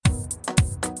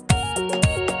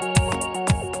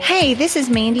Hey, this is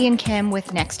Mandy and Kim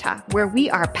with Next Talk, where we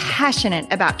are passionate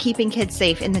about keeping kids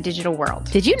safe in the digital world.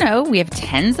 Did you know we have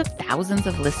tens of thousands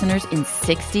of listeners in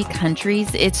 60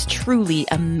 countries? It's truly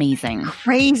amazing.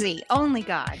 Crazy. Only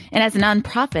God. And as a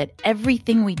nonprofit,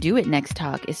 everything we do at Next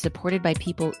Talk is supported by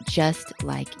people just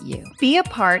like you. Be a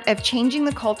part of changing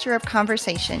the culture of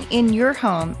conversation in your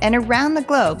home and around the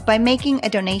globe by making a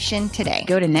donation today.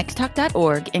 Go to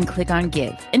nexttalk.org and click on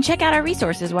Give and check out our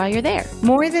resources while you're there.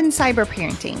 More than cyber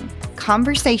parenting.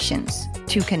 Conversations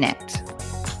to connect.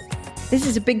 This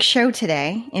is a big show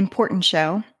today, important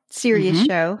show, serious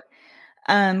show.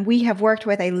 We have worked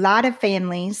with a lot of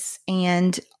families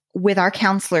and with our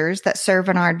counselors that serve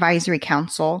on our advisory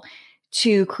council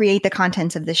to create the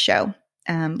contents of this show.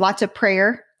 Lots of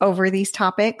prayer over these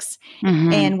topics.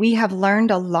 And we have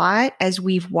learned a lot as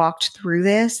we've walked through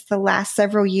this the last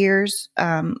several years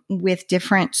with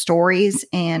different stories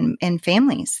and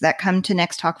families that come to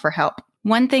Next Talk for help.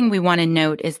 One thing we want to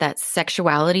note is that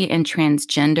sexuality and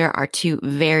transgender are two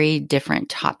very different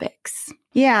topics.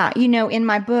 Yeah. You know, in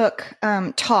my book,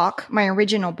 Talk, my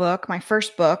original book, my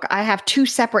first book, I have 2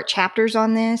 separate chapters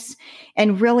on this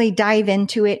and really dive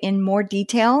into it in more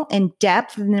detail and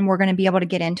depth than we're going to be able to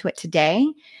get into it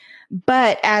today.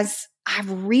 But as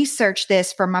I've researched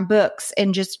this for my books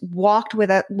and just walked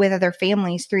with other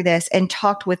families through this and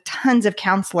talked with tons of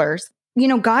counselors, you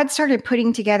know, God started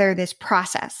putting together this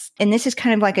process. And this is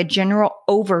kind of like a general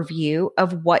overview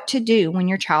of what to do when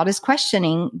your child is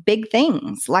questioning big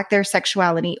things like their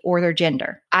sexuality or their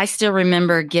gender. I still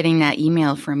remember getting that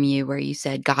email from you where you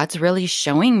said, God's really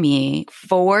showing me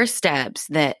 4 steps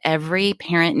that every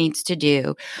parent needs to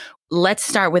do. Let's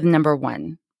start with number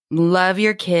 1. Love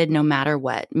your kid no matter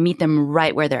what. Meet them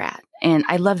right where they're at. And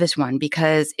I love this one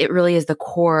because it really is the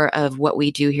core of what we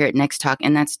do here at Next Talk,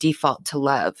 and that's default to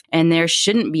love. And there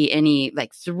shouldn't be any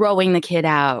like throwing the kid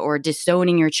out or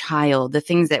disowning your child, the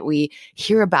things that we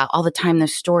hear about all the time,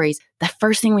 those stories. The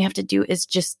first thing we have to do is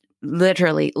just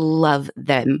literally love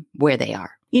them where they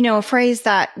are. You know, a phrase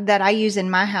that I use in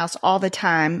my house all the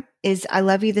time is, I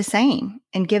love you the same,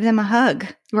 and give them a hug,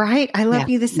 right? I love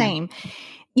you the same.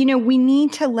 You know, we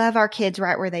need to love our kids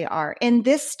right where they are. And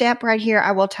this step right here,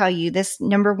 I will tell you, this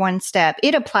number 1 step,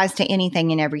 it applies to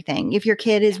anything and everything. If your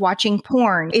kid is watching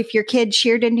porn, if your kid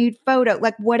shared a nude photo,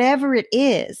 like whatever it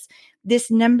is,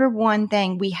 this number 1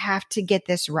 thing, we have to get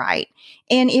this right.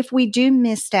 And if we do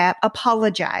misstep,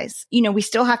 apologize. You know, we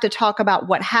still have to talk about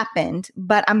what happened,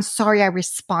 but I'm sorry I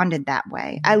responded that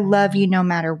way. I love you no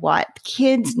matter what.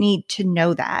 Kids need to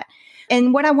know that.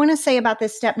 And what I want to say about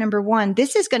this step number 1,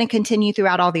 this is going to continue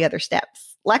throughout all the other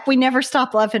steps. Like we never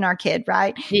stop loving our kid,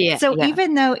 right? So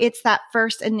even though it's that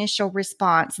first initial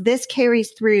response, this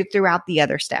carries throughout the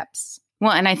other steps.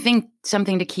 Well, and I think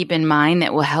something to keep in mind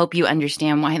that will help you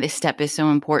understand why this step is so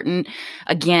important,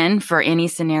 again, for any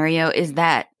scenario, is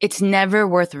that it's never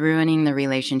worth ruining the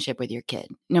relationship with your kid.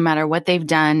 No matter what they've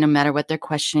done, no matter what they're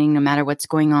questioning, no matter what's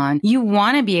going on, you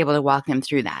want to be able to walk them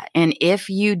through that. And if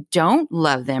you don't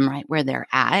love them right where they're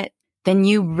at, then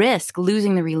you risk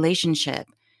losing the relationship.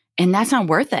 And that's not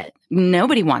worth it.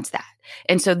 Nobody wants that.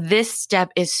 And so this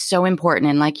step is so important.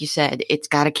 And like you said, it's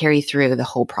got to carry through the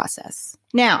whole process.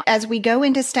 Now, as we go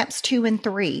into steps 2 and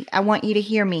 3, I want you to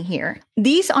hear me here.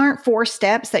 These aren't 4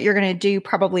 steps that you're going to do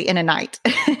probably in a night.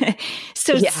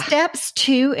 Steps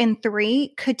 2 and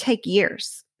 3 could take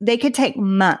years. They could take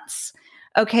months.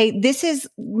 Okay, this is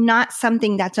not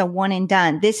something that's a one and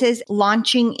done. This is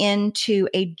launching into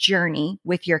a journey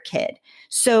with your kid.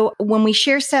 So when we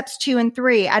share steps 2 and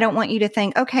 3, I don't want you to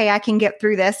think, okay, I can get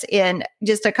through this in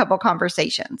just a couple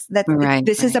conversations.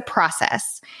 This is a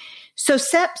process. So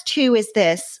step 2 is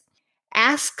this: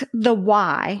 ask the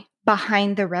why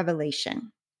behind the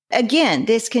revelation. Again,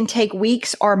 this can take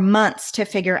weeks or months to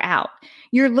figure out.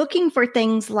 You're looking for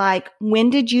things like, when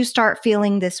did you start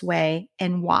feeling this way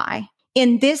and why?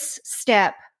 In this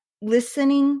step,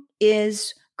 listening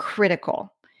is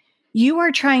critical. You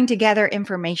are trying to gather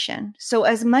information. So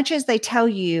as much as they tell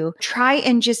you, try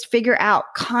and just figure out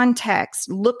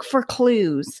context, look for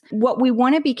clues. What we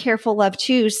want to be careful of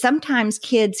too, sometimes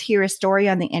kids hear a story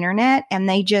on the internet and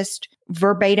they just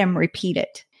verbatim repeat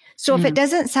it. So if it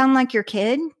doesn't sound like your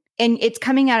kid and it's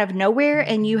coming out of nowhere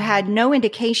and you had no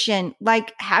indication,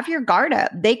 like, have your guard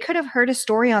up. They could have heard a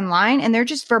story online and they're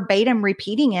just verbatim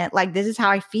repeating it. Like, this is how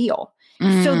I feel.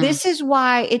 So this is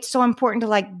why it's so important to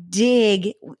like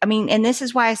dig. I mean, and this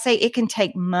is why I say it can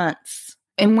take months.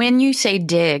 And when you say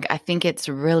dig, I think it's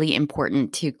really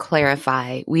important to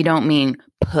clarify. We don't mean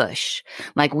push.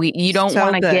 Like you don't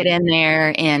want to get in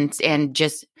there and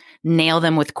just nail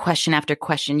them with question after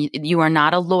question. You are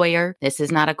not a lawyer. This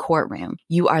is not a courtroom.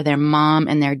 You are their mom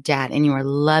and their dad, and you are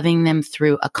loving them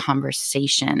through a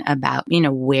conversation about,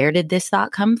 where did this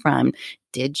thought come from?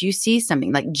 Did you see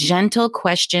something? Like gentle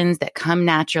questions that come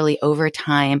naturally over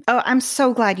time. Oh, I'm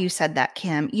so glad you said that,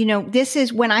 Kim. This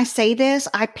is when I say this,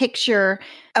 I picture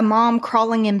a mom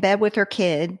crawling in bed with her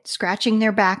kid, scratching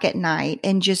their back at night,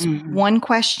 and just one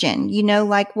question,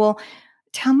 well,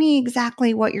 tell me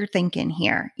exactly what you're thinking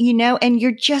here, and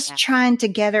you're just trying to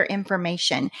gather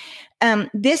information.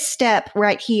 This step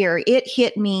right here, it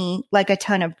hit me like a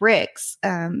ton of bricks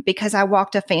because I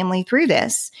walked a family through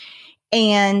this.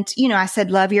 And, I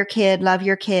said, love your kid,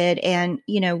 and,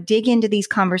 dig into these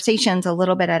conversations a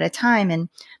little bit at a time. And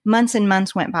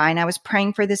months went by, and I was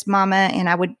praying for this mama, and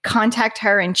I would contact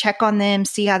her and check on them,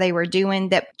 see how they were doing.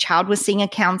 That child was seeing a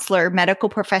counselor, medical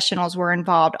professionals were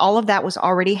involved. All of that was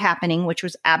already happening, which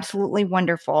was absolutely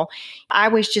wonderful. I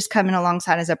was just coming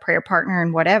alongside as a prayer partner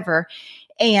and whatever.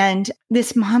 And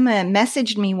this mama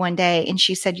messaged me one day, and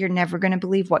she said, you're never going to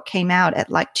believe what came out at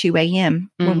like 2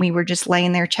 a.m. when we were just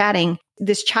laying there chatting.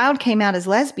 This child came out as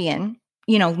lesbian,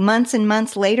 months and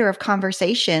months later of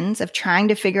conversations of trying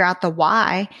to figure out the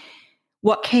why.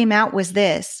 What came out was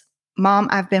this: Mom,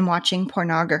 I've been watching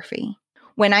pornography.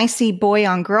 When I see boy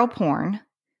on girl porn,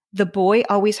 the boy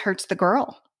always hurts the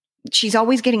girl. She's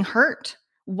always getting hurt.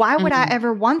 Why would I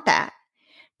ever want that?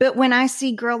 But when I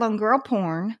see girl on girl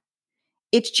porn,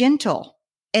 it's gentle.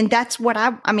 And that's what I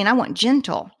want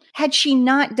gentle. Had she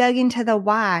not dug into the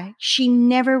why, she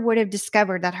never would have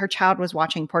discovered that her child was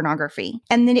watching pornography.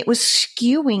 And then it was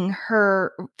skewing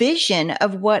her vision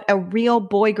of what a real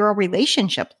boy-girl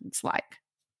relationship looks like.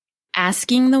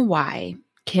 Asking the why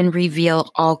can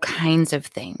reveal all kinds of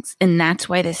things. And that's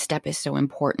why this step is so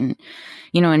important.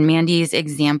 In Mandy's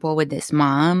example with this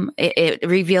mom, it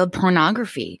revealed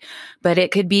pornography, but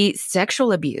it could be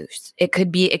sexual abuse. It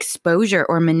could be exposure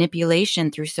or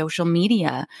manipulation through social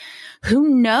media. Who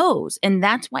knows? And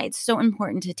that's why it's so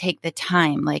important to take the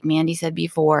time, like Mandy said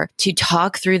before, to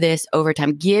talk through this over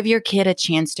time. Give your kid a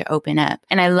chance to open up.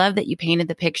 And I love that you painted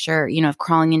the picture, of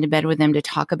crawling into bed with them to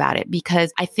talk about it,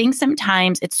 because I think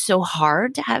sometimes it's so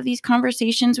hard to have these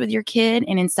conversations with your kid,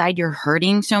 and inside you're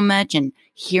hurting so much, and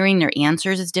hearing their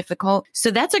answers is difficult.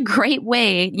 So that's a great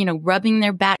way, rubbing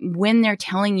their back when they're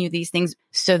telling you these things,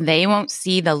 so they won't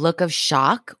see the look of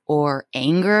shock or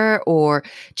anger or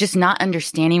just not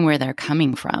understanding where they're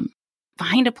coming from.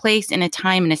 Find a place and a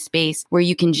time and a space where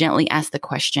you can gently ask the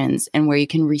questions and where you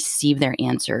can receive their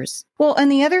answers. Well,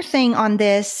 and the other thing on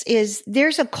this is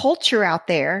there's a culture out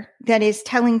there that is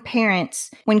telling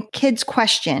parents, when kids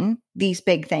question these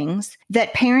big things,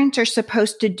 that parents are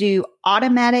supposed to do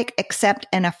automatic accept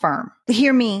and affirm.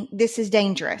 Hear me, this is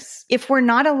dangerous. If we're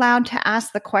not allowed to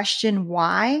ask the question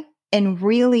why and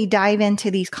really dive into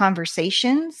these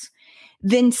conversations,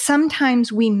 then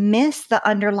sometimes we miss the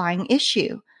underlying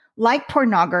issue, like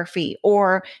pornography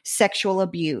or sexual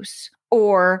abuse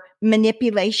or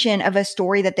manipulation of a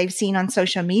story that they've seen on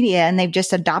social media, and they've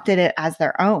just adopted it as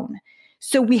their own.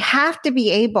 So we have to be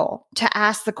able to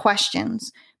ask the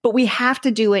questions, but we have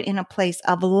to do it in a place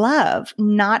of love,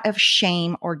 not of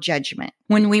shame or judgment.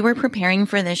 When we were preparing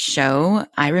for this show,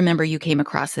 I remember you came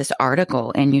across this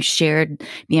article and you shared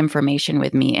the information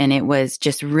with me, and it was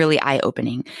just really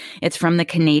eye-opening. It's from the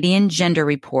Canadian Gender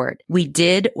Report. We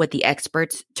did what the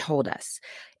experts told us.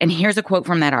 And here's a quote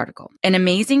from that article. An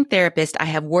amazing therapist I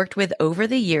have worked with over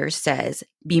the years says,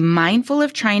 be mindful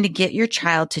of trying to get your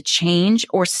child to change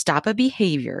or stop a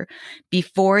behavior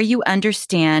before you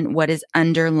understand what is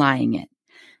underlying it.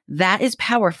 That is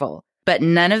powerful, but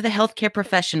none of the healthcare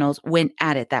professionals went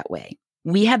at it that way.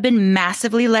 We have been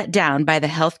massively let down by the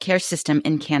healthcare system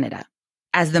in Canada.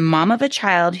 As the mom of a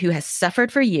child who has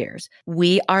suffered for years,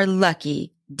 we are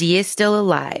lucky Dee is still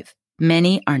alive.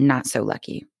 Many are not so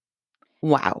lucky.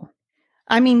 Wow.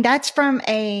 I mean, that's from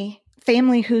a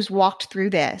family who's walked through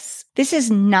this. This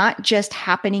is not just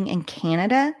happening in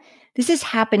Canada. This is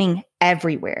happening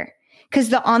everywhere, because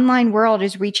the online world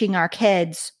is reaching our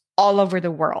kids all over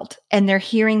the world, and they're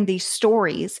hearing these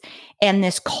stories and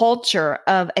this culture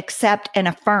of accept and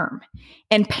affirm.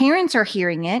 And parents are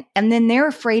hearing it, and then they're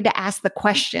afraid to ask the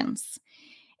questions.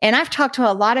 And I've talked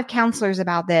to a lot of counselors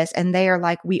about this, and they are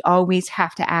like, we always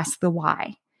have to ask the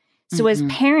why. So as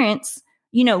parents,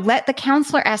 let the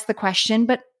counselor ask the question,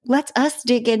 but let's us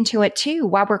dig into it too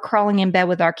while we're crawling in bed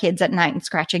with our kids at night and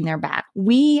scratching their back.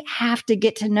 We have to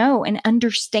get to know and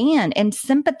understand and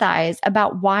sympathize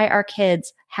about why our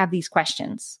kids have these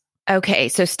questions. Okay,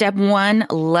 so step 1,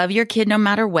 love your kid no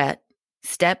matter what.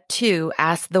 Step 2,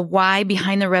 ask the why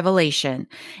behind the revelation.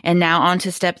 And now on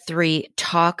to step 3,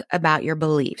 talk about your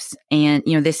beliefs. And,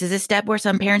 this is a step where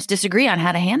some parents disagree on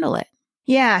how to handle it.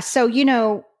 Yeah.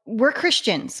 So, we're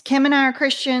Christians. Kim and I are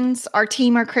Christians. Our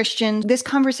team are Christians. This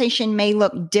conversation may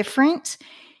look different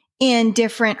in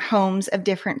different homes of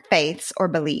different faiths or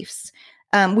beliefs.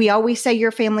 We always say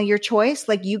your family, your choice.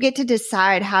 Like, you get to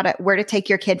decide where to take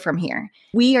your kid from here.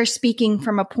 We are speaking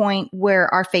from a point where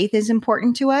our faith is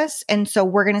important to us. And so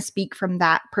we're going to speak from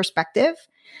that perspective.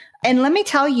 And let me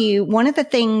tell you, one of the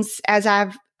things, as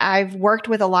I've worked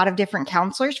with a lot of different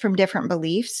counselors from different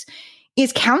beliefs,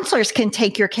 is counselors can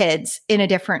take your kids in a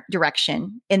different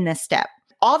direction in this step.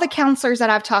 All the counselors that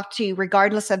I've talked to,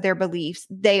 regardless of their beliefs,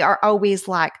 they are always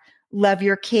like, love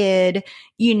your kid,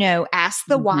 ask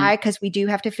the why, because we do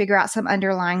have to figure out some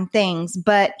underlying things.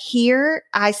 But here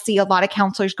I see a lot of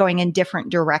counselors going in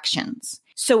different directions.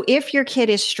 So if your kid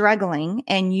is struggling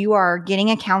and you are getting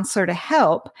a counselor to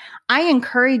help, I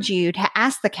encourage you to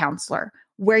ask the counselor,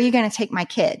 where are you going to take my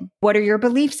kid? What are your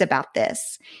beliefs about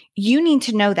this? You need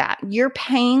to know that. You're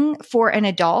paying for an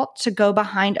adult to go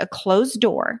behind a closed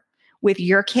door with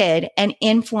your kid and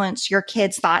influence your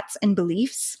kid's thoughts and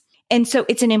beliefs. And so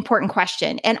it's an important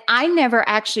question. And I never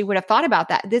actually would have thought about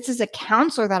that. This is a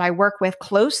counselor that I work with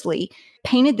closely,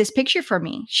 painted this picture for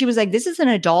me. She was like, this is an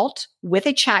adult with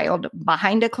a child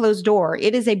behind a closed door.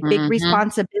 It is a big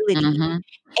responsibility.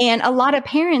 And a lot of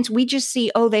parents, we just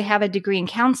see, oh, they have a degree in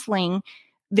counseling.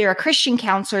 They're a Christian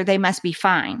counselor. They must be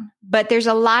fine. But there's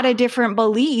a lot of different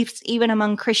beliefs, even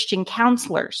among Christian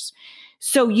counselors.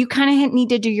 So you kind of need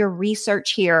to do your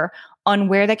research here on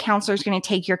where the counselor is going to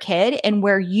take your kid and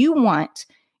where you want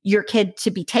your kid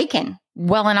to be taken.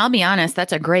 Well, and I'll be honest,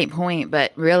 that's a great point.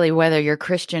 But really, whether you're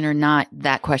Christian or not,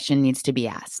 that question needs to be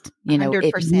asked.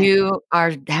 100%. If you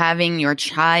are having your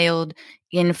child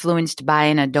influenced by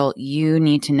an adult, you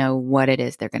need to know what it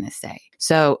is they're going to say.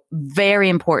 So very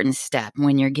important step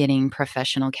when you're getting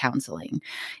professional counseling.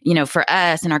 For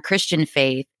us in our Christian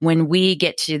faith, when we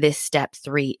get to this step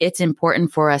 3, it's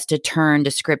important for us to turn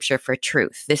to scripture for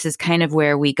truth. This is kind of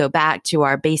where we go back to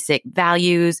our basic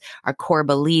values, our core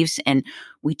beliefs, and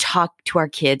we talk to our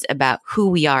kids about who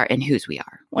we are and whose we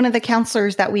are. One of the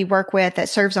counselors that we work with that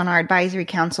serves on our advisory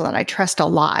council that I trust a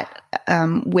lot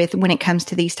with when it comes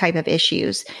to these type of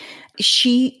issues,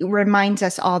 she reminds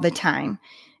us all the time,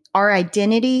 our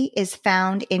identity is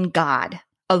found in God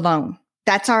alone.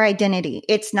 That's our identity.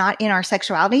 It's not in our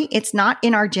sexuality. It's not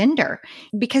in our gender,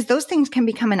 because those things can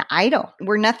become an idol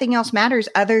where nothing else matters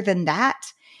other than that.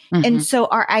 And so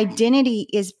our identity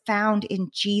is found in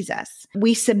Jesus.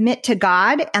 We submit to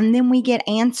God, and then we get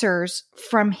answers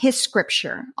from his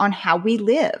scripture on how we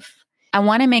live. I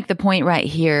want to make the point right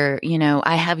here.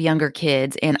 I have younger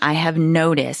kids, and I have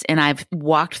noticed, and I've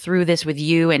walked through this with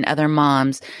you and other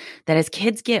moms, that as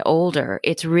kids get older,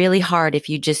 it's really hard if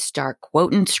you just start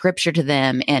quoting scripture to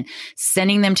them and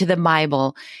sending them to the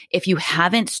Bible. If you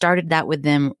haven't started that with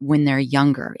them when they're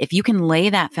younger, if you can lay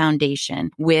that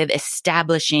foundation with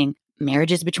establishing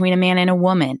marriages between a man and a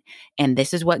woman, and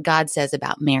this is what God says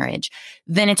about marriage,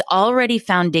 then it's already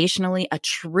foundationally a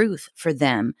truth for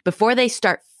them before they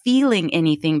start feeling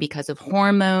anything because of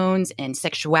hormones and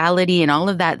sexuality and all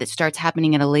of that starts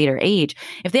happening at a later age.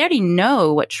 If they already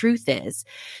know what truth is,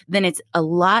 then it's a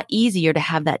lot easier to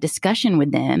have that discussion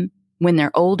with them when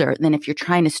they're older than if you're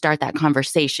trying to start that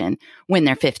conversation when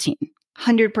they're 15.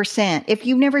 100%. If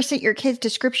you've never sent your kids to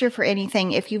scripture for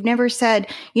anything, if you've never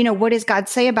said, what does God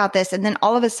say about this? And then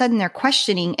all of a sudden they're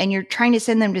questioning and you're trying to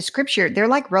send them to scripture, they're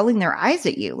like rolling their eyes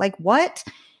at you. Like, what?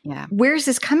 Yeah. Where's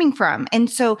this coming from? And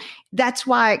so that's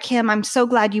why, Kim, I'm so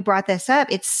glad you brought this up.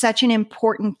 It's such an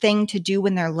important thing to do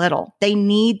when they're little. They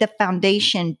need the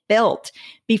foundation built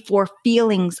before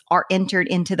feelings are entered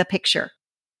into the picture.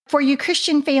 For you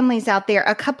Christian families out there,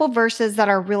 a couple verses that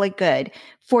are really good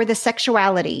for the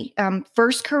sexuality. 1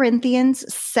 Corinthians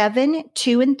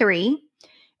 7:2-3,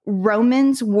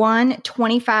 Romans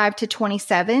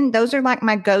 1:25-27. Those are like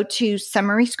my go-to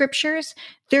summary scriptures.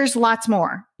 There's lots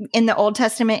more in the Old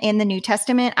Testament and the New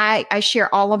Testament. I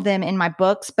share all of them in my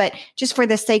books, but just for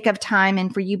the sake of time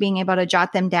and for you being able to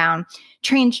jot them down.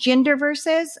 Transgender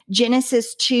verses,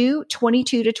 Genesis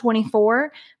 2:22-24,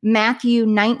 Matthew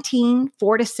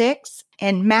 19:4-6,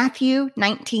 and Matthew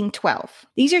 19:12.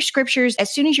 These are scriptures,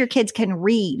 as soon as your kids can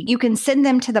read, you can send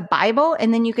them to the Bible,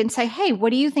 and then you can say, hey, what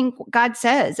do you think God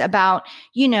says about,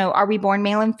 are we born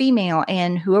male and female,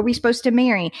 and who are we supposed to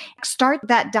marry? Start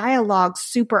that dialogue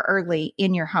super early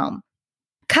in your home.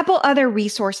 Couple other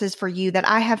resources for you that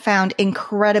I have found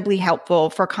incredibly helpful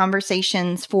for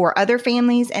conversations for other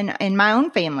families and in my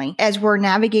own family as we're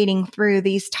navigating through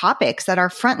these topics that are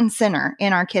front and center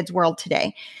in our kids' world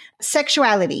today.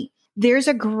 Sexuality. There's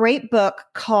a great book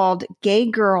called Gay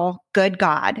Girl, Good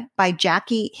God by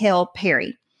Jackie Hill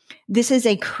Perry. This is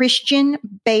a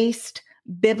Christian-based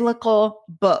biblical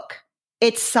book.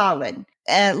 It's solid.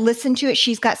 Listen to it.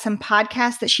 She's got some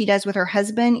podcasts that she does with her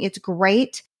husband. It's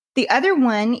great. The other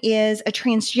one is a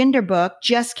transgender book,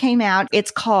 just came out.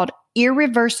 It's called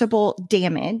Irreversible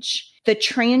Damage, The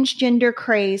Transgender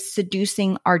Craze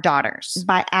Seducing Our Daughters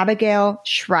by Abigail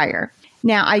Schreier.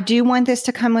 Now, I do want this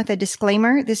to come with a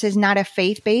disclaimer. This is not a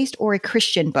faith-based or a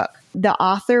Christian book. The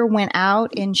author went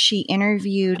out and she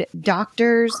interviewed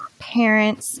doctors,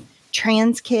 parents,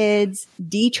 trans kids,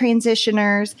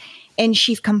 detransitioners, and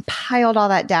she's compiled all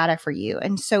that data for you.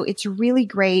 And so it's really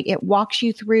great. It walks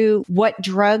you through what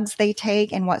drugs they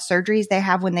take and what surgeries they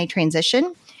have when they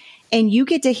transition. And you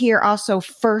get to hear also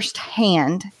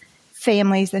firsthand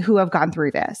families who have gone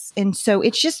through this. And so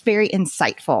it's just very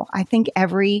insightful. I think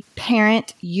every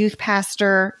parent, youth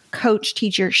pastor, coach,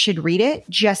 teacher should read it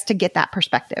just to get that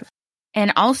perspective.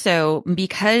 And also,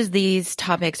 because these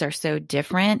topics are so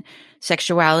different,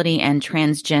 sexuality and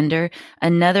transgender,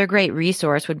 another great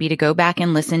resource would be to go back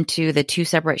and listen to the 2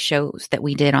 separate shows that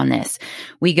we did on this.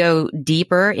 We go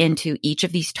deeper into each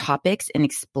of these topics and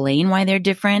explain why they're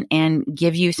different and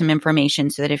give you some information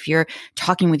so that if you're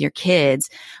talking with your kids,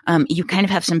 you kind of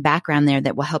have some background there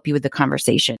that will help you with the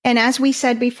conversation. And as we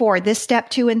said before, this step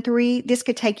 2 and 3, this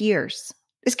could take years.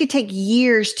 This could take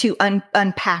years to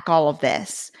unpack all of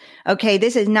this. Okay,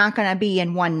 this is not going to be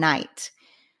in one night.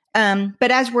 But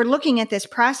as we're looking at this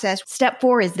process, step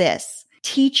 4 is this.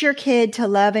 Teach your kid to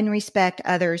love and respect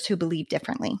others who believe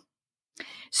differently.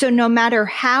 So no matter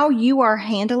how you are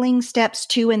handling steps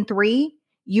 2 and 3,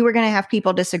 you are going to have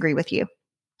people disagree with you.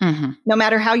 Mm-hmm. No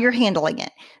matter how you're handling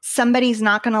it, somebody's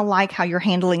not going to like how you're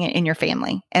handling it in your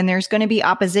family. And there's going to be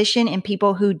opposition and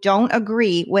people who don't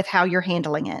agree with how you're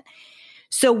handling it.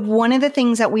 So one of the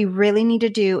things that we really need to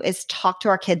do is talk to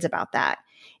our kids about that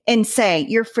and say,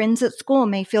 your friends at school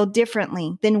may feel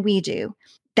differently than we do.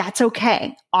 That's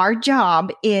okay. Our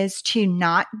job is to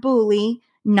not bully,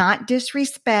 not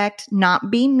disrespect,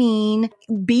 not be mean,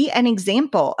 be an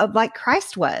example of like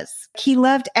Christ was. He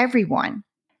loved everyone.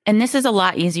 And this is a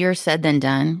lot easier said than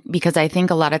done because I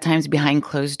think a lot of times behind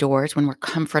closed doors, when we're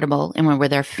comfortable and when we're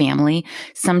their family,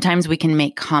 sometimes we can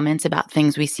make comments about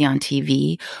things we see on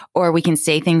TV or we can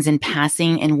say things in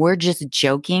passing and we're just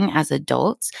joking as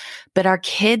adults. But our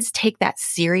kids take that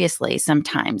seriously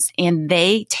sometimes and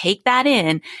they take that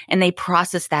in and they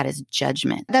process that as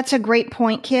judgment. That's a great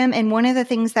point, Kim. And one of the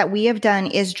things that we have done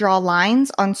is draw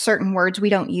lines on certain words we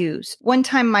don't use. One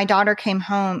time my daughter came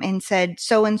home and said,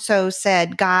 so-and-so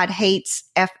said, God hates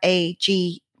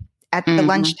FAG at the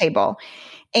lunch table.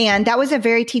 And that was a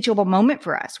very teachable moment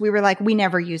for us. We were like, we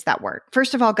never use that word.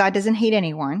 First of all, God doesn't hate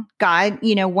anyone. God,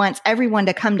 wants everyone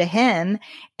to come to him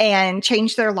and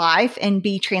change their life and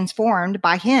be transformed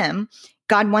by him.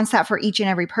 God wants that for each and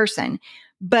every person.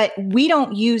 But we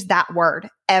don't use that word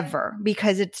ever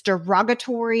because it's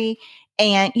derogatory.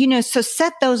 And, so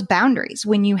set those boundaries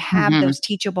when you have those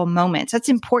teachable moments. That's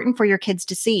important for your kids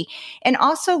to see. And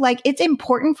also, it's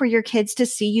important for your kids to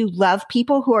see you love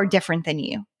people who are different than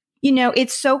you.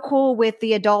 It's so cool with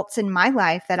the adults in my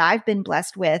life that I've been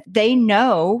blessed with. They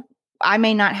know I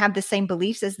may not have the same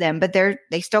beliefs as them, but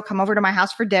they still come over to my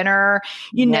house for dinner.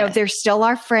 They're still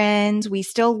our friends. We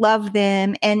still love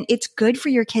them. And it's good for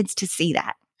your kids to see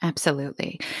that.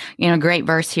 Absolutely. A great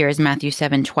verse here is Matthew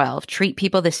 7:12. Treat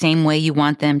people the same way you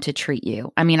want them to treat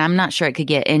you. I mean, I'm not sure it could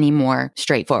get any more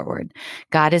straightforward.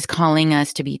 God is calling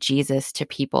us to be Jesus to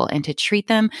people and to treat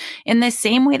them in the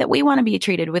same way that we want to be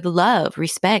treated, with love,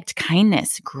 respect,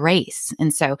 kindness, grace.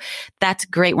 And so that's a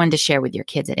great one to share with your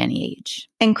kids at any age.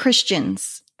 And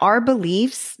Christians, our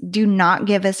beliefs do not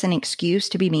give us an excuse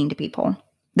to be mean to people.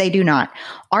 They do not.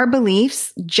 Our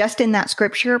beliefs, just in that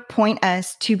scripture, point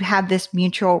us to have this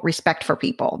mutual respect for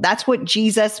people. That's what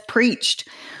Jesus preached.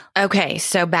 Okay,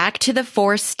 so back to the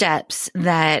 4 steps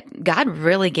that God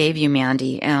really gave you,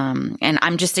 Mandy. And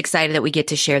I'm just excited that we get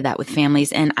to share that with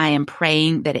families. And I am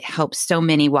praying that it helps so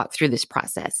many walk through this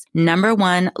process. Number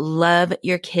 1, love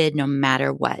your kid no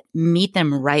matter what. Meet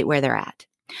them right where they're at.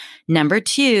 Number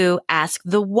 2, ask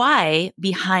the why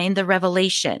behind the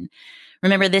revelation.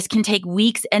 Remember, this can take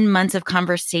weeks and months of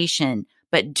conversation,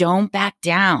 but don't back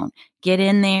down. Get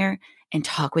in there and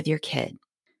talk with your kid.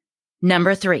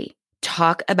 Number 3,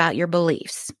 talk about your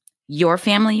beliefs. Your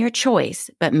family, your choice,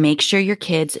 but make sure your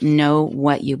kids know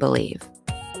what you believe.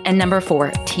 And number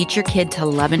 4, teach your kid to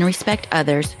love and respect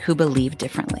others who believe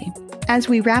differently. As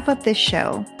we wrap up this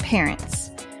show,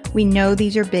 parents, we know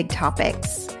these are big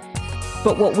topics,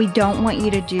 but what we don't want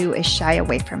you to do is shy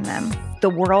away from them. The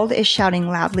world is shouting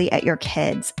loudly at your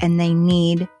kids, and they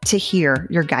need to hear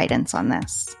your guidance on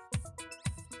this.